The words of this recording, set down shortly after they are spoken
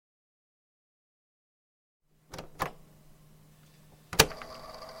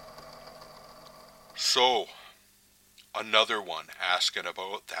So, another one asking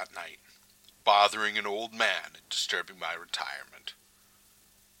about that night, bothering an old man and disturbing my retirement.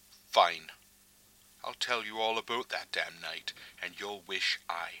 Fine. I'll tell you all about that damn night, and you'll wish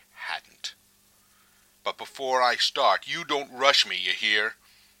I hadn't. But before I start, you don't rush me, you hear?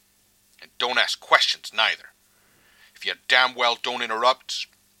 And don't ask questions, neither. If you damn well don't interrupt,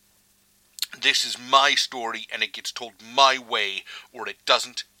 this is my story, and it gets told my way, or it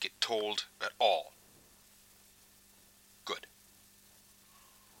doesn't get told at all. Good.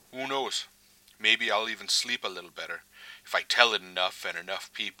 Who knows? Maybe I'll even sleep a little better if I tell it enough and enough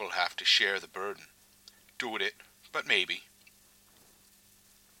people have to share the burden. Doubt it, but maybe.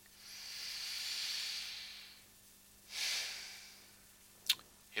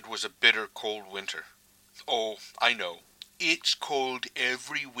 It was a bitter cold winter. Oh, I know. It's cold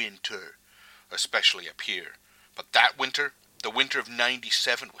every winter, especially up here. But that winter, the winter of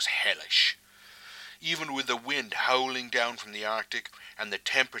 '97, was hellish. Even with the wind howling down from the Arctic and the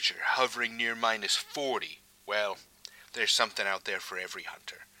temperature hovering near -40, well, there's something out there for every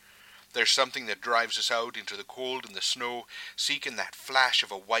hunter. There's something that drives us out into the cold and the snow, seeking that flash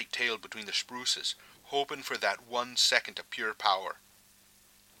of a white tail between the spruces, hoping for that 1 second of pure power.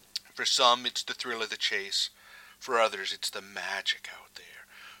 For some, it's the thrill of the chase. For others, it's the magic out there,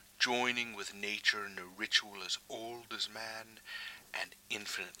 joining with nature in a ritual as old as man and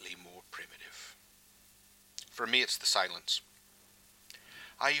infinitely more primitive. For me, it's the silence.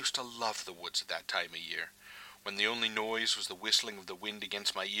 I used to love the woods at that time of year, when the only noise was the whistling of the wind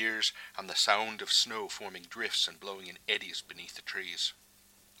against my ears and the sound of snow forming drifts and blowing in eddies beneath the trees.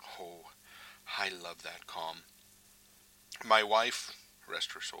 Oh, I love that calm. My wife,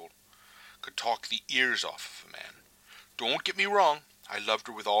 rest her soul, could talk the ears off of a man. Don't get me wrong, I loved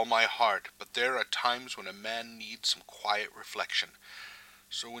her with all my heart, but there are times when a man needs some quiet reflection.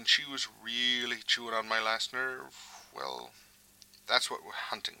 So when she was really chewing on my last nerve, well, that's what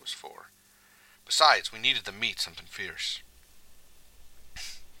hunting was for. Besides, we needed the meat, something fierce.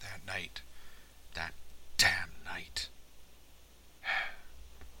 That night, that damn night.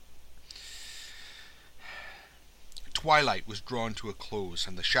 Twilight was drawn to a close,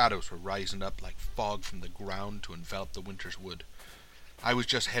 and the shadows were rising up like fog from the ground to envelop the winter's wood. I was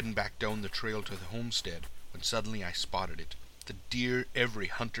just heading back down the trail to the homestead when suddenly I spotted it. The deer every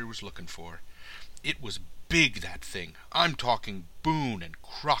hunter was looking for. It was big, that thing. I'm talking Boone and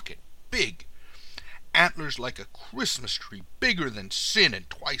Crockett. Big. Antlers like a Christmas tree, bigger than sin and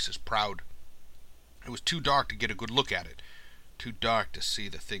twice as proud. It was too dark to get a good look at it. Too dark to see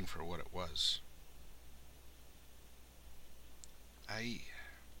the thing for what it was.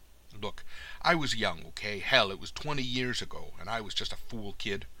 Look, I was young, okay? Hell, it was 20 years ago, and I was just a fool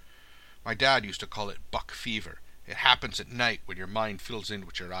kid. My dad used to call it buck fever. It happens at night when your mind fills in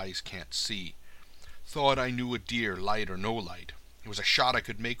what your eyes can't see. Thought I knew a deer, light or no light. It was a shot I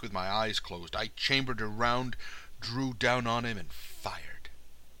could make with my eyes closed. I chambered around, drew down on him, and fired.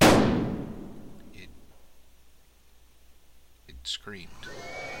 It screamed.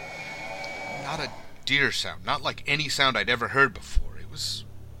 Not a deer sound, not like any sound I'd ever heard before. It was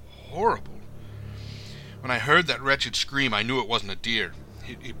horrible. When I heard that wretched scream, I knew it wasn't a deer.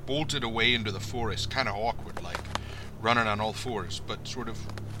 It bolted away into the forest, kind of awkward like, running on all fours, but sort of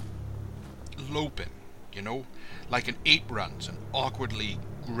loping, you know, like an ape runs, an awkwardly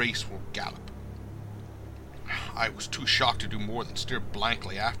graceful gallop. I was too shocked to do more than stare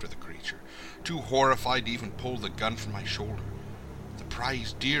blankly after the creature, too horrified to even pull the gun from my shoulder. The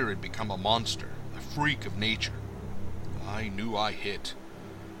prize deer had become a monster, a freak of nature. I knew I hit.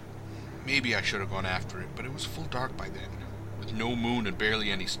 Maybe I should have gone after it, but it was full dark by then, with no moon and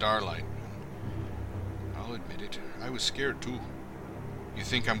barely any starlight. I'll admit it, I was scared too. You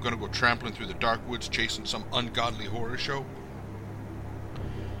think I'm going to go trampling through the dark woods chasing some ungodly horror show?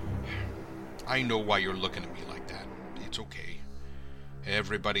 I know why you're looking at me like that. It's okay.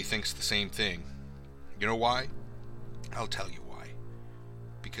 Everybody thinks the same thing. You know why? I'll tell you why.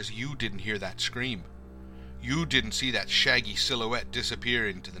 Because you didn't hear that scream. You didn't see that shaggy silhouette disappear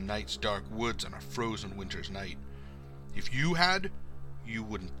into the night's dark woods on a frozen winter's night. If you had, you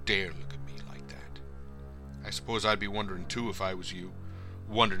wouldn't dare look at me like that. I suppose I'd be wondering too if I was you,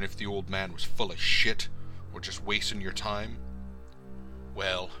 wondering if the old man was full of shit, or just wasting your time.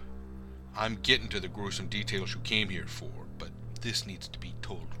 Well, I'm getting to the gruesome details you came here for, but this needs to be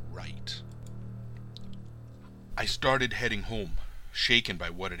told right. I started heading home, shaken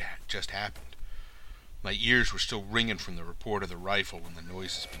by what had just happened. My ears were still ringing from the report of the rifle when the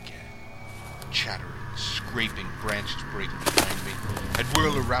noises began. Chattering, scraping, branches breaking behind me. I'd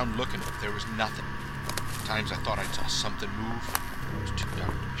whirl around looking, but there was nothing. At times I thought I saw something move. It was too dark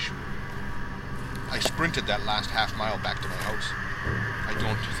to be sure. I sprinted that last half mile back to my house. I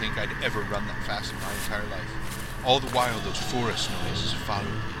don't think I'd ever run that fast in my entire life. All the while, those forest noises followed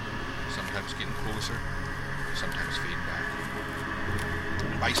me, sometimes getting closer, sometimes fading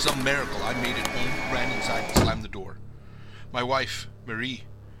back. By some miracle, I made it home, ran inside, and slammed the door. My wife, Marie,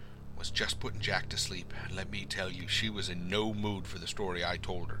 was just putting Jack to sleep, and let me tell you, she was in no mood for the story I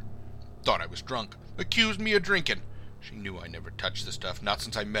told her. Thought I was drunk, accused me of drinking. She knew I never touched the stuff, not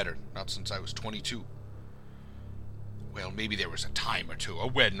since I met her, not since I was 22. Well, maybe there was a time or two, a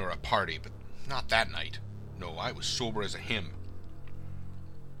wedding or a party, but not that night. No, I was sober as a hymn.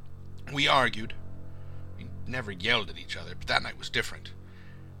 We argued. We never yelled at each other, but that night was different.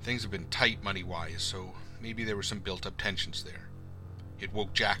 Things have been tight money-wise, so maybe there were some built-up tensions there. It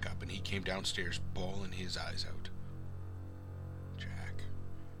woke Jack up, and he came downstairs bawling his eyes out. Jack.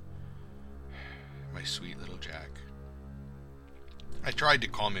 My sweet little Jack. I tried to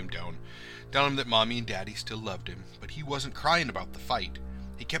calm him down, tell him that Mommy and Daddy still loved him, but he wasn't crying about the fight.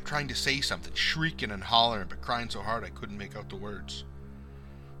 He kept trying to say something, shrieking and hollering, but crying so hard I couldn't make out the words.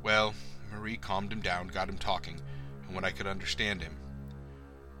 Well, Marie calmed him down, got him talking, and when I could understand him,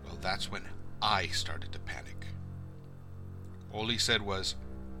 well, that's when I started to panic. All he said was,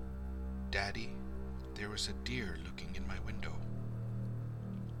 "Daddy, there was a deer looking in my window."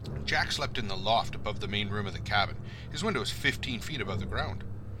 Jack slept in the loft above the main room of the cabin. His window was 15 feet above the ground.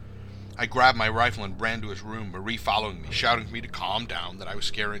 I grabbed my rifle and ran to his room, Marie following me, shouting to me to calm down, that I was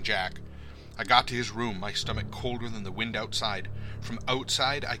scaring Jack. I got to his room, my stomach colder than the wind outside. From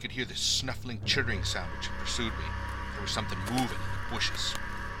outside, I could hear the snuffling, chittering sound which had pursued me. There was something moving in the bushes.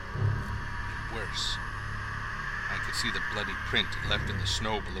 And worse, I could see the bloody print it left in the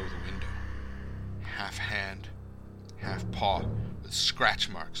snow below the window. Half hand, half paw, with scratch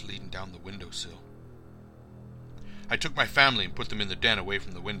marks leading down the windowsill. I took my family and put them in the den away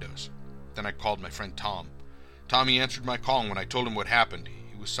from the windows. Then I called my friend Tom. Tommy answered my call, and when I told him what happened,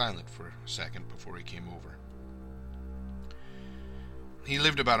 he was silent for a second before he came over. He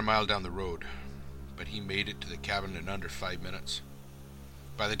lived about a mile down the road, but he made it to the cabin in under 5 minutes.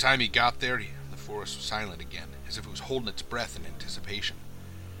 By the time he got there, the forest was silent again, as if it was holding its breath in anticipation.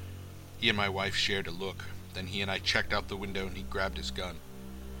 He and my wife shared a look. Then he and I checked out the window, and he grabbed his gun.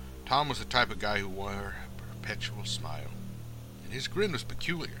 Tom was the type of guy who wore a perpetual smile, and his grin was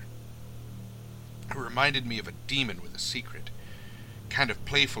peculiar. It reminded me of a demon with a secret, kind of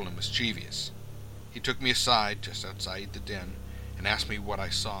playful and mischievous. He took me aside, just outside the den, and asked me what I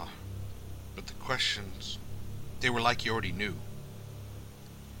saw. But the questions, they were like he already knew.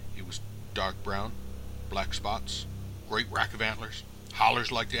 It was dark brown, black spots, great rack of antlers,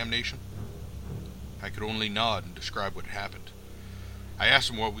 hollers like damnation. I could only nod and describe what had happened. I asked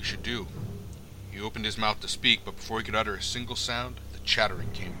him what we should do. He opened his mouth to speak, but before he could utter a single sound, the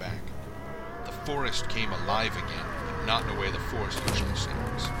chattering came back. The forest came alive again, but not in a way the forest usually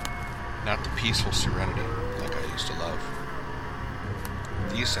sings. Not the peaceful serenity like I used to love.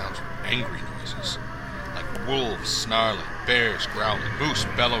 These sounds were angry noises, like wolves snarling, bears growling, moose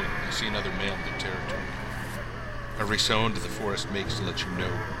bellowing when they see another male in their territory. Every sound the forest makes to let you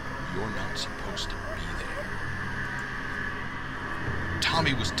know you're not supposed to be there.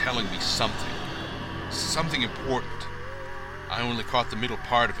 Tommy was telling me something important. I only caught the middle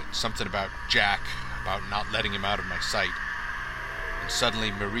part of it, something about Jack, about not letting him out of my sight. And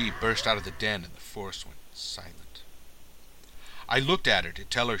suddenly Marie burst out of the den and the forest went silent. I looked at her to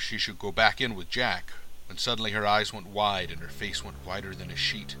tell her she should go back in with Jack, when suddenly her eyes went wide and her face went whiter than a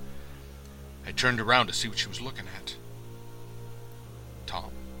sheet. I turned around to see what she was looking at.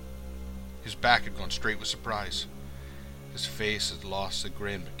 Tom. His back had gone straight with surprise. His face had lost the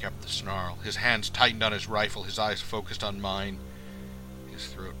grin but kept the snarl. His hands tightened on his rifle, his eyes focused on mine. His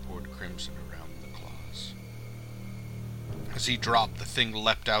throat poured crimson around the claws. As he dropped, the thing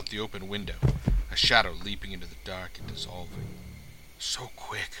leapt out the open window, a shadow leaping into the dark and dissolving. So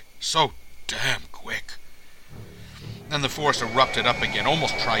quick, so damn quick. Then the force erupted up again,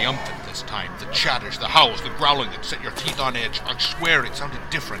 almost triumphant this time. The chatters, the howls, the growling that set your teeth on edge. I swear it sounded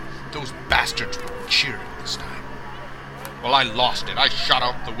different. Those bastards were cheering this time. Well, I lost it. I shot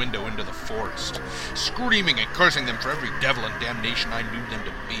out the window into the forest, screaming and cursing them for every devil and damnation I knew them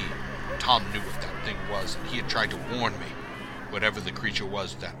to be. Tom knew what that thing was, and he had tried to warn me. Whatever the creature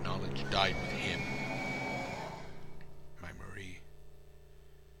was, that knowledge died with him. My Marie.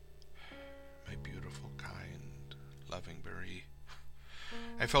 My beautiful, kind, loving Marie.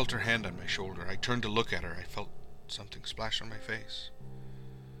 I felt her hand on my shoulder. I turned to look at her. I felt something splash on my face.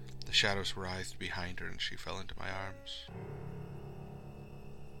 The shadows writhed behind her, and she fell into my arms.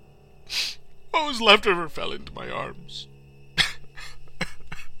 What was left of her fell into my arms.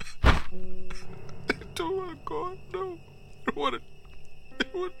 don't want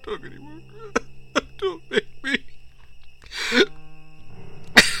to talk anymore. Don't make me.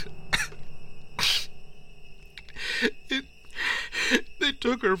 They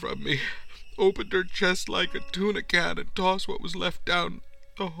took her from me, opened her chest like a tuna can, and tossed what was left down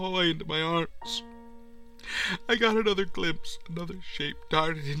the hallway into my arms. I got another glimpse. Another shape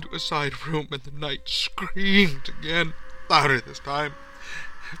darted into a side room, and the night screamed again, louder this time,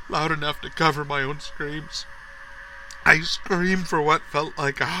 loud enough to cover my own screams. I screamed for what felt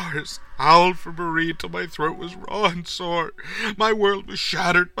like hours, howled for Marie till my throat was raw and sore. My world was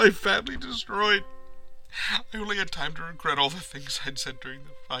shattered, my family destroyed. I only had time to regret all the things I'd said during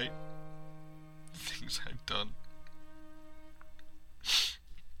the fight, the things I'd done.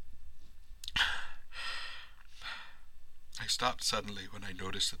 I stopped suddenly when I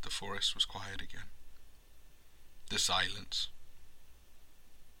noticed that the forest was quiet again. The silence.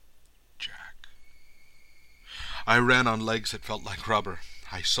 Jack. I ran on legs that felt like rubber.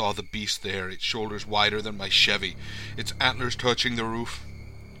 I saw the beast there, its shoulders wider than my Chevy, its antlers touching the roof.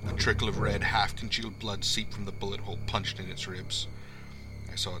 A trickle of red, half-congealed blood seeped from the bullet hole punched in its ribs.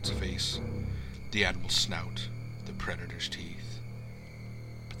 I saw its face, the animal's snout, the predator's teeth.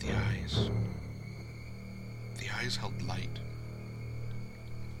 But the eyes held light.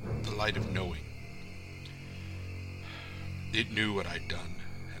 The light of knowing. It knew what I'd done,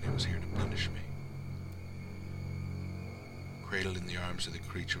 and it was here to punish me. Cradled in the arms of the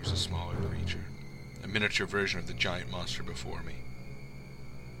creature was a smaller creature, a miniature version of the giant monster before me.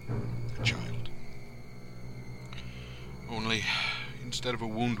 A child. Only, instead of a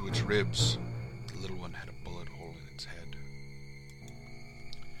wound to its ribs, the little one had a bullet hole in its head.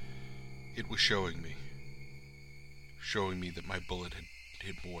 It was showing me that my bullet had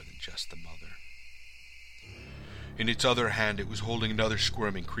hit more than just the mother. In its other hand, it was holding another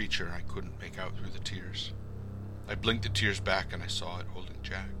squirming creature I couldn't make out through the tears. I blinked the tears back and I saw it holding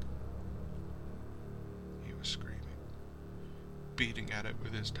Jack. He was screaming, beating at it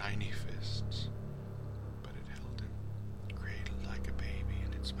with his tiny fists, but it held him, cradled like a baby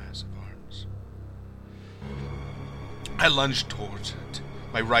in its massive arms. I lunged towards it,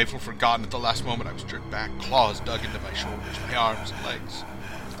 my rifle forgotten. At the last moment I was jerked back, claws dug into my shoulders, my arms and legs.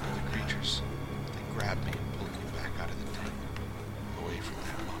 The creatures, they grabbed me and pulled me back out of the tent, away from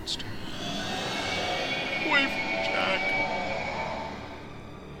that monster. Away from Jack.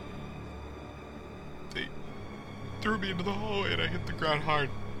 They threw me into the hallway and I hit the ground hard.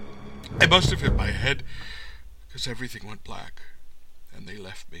 I must have hit my head, because everything went black, and they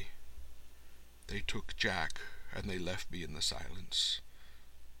left me. They took Jack, and they left me in the silence.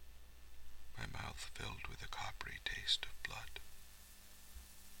 My mouth filled with a coppery taste of blood.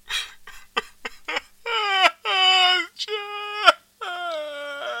 Jack!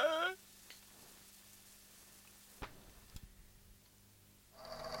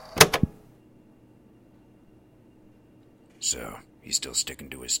 So, he's still sticking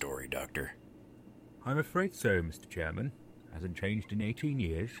to his story, Doctor? I'm afraid so, Mr. Chairman. Hasn't changed in 18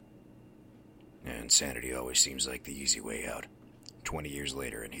 years. Insanity always seems like the easy way out. 20 years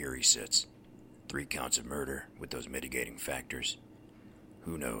later, and here he sits. 3 counts of murder with those mitigating factors.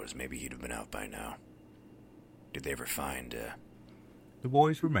 Who knows, maybe he'd have been out by now. Did they ever find, The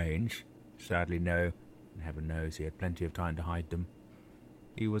boy's remains? Sadly, no. And heaven knows he had plenty of time to hide them.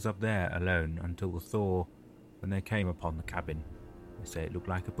 He was up there alone until the thaw, when they came upon the cabin. They say it looked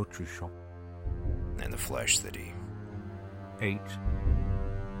like a butcher's shop. And the flesh that he ate?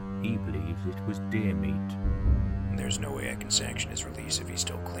 He believes it was deer meat. There's no way I can sanction his release if he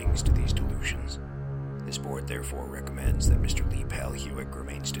still clings to these delusions. This board therefore recommends that Mr. Lee Pal Hewick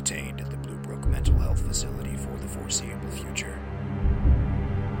remains detained at the Blue Brook Mental Health Facility for the foreseeable future.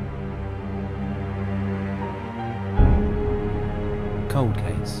 Cold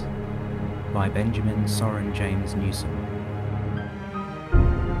Case by Benjamin Soren James Newsom.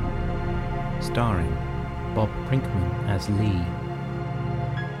 Starring Bob Brinkman as Lee.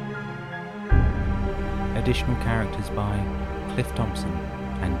 Additional characters by Cliff Thompson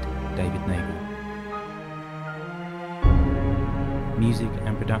and David Nagel. Music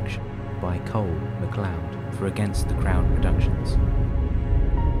and production by Cole McLeod for Against the Crowd Productions.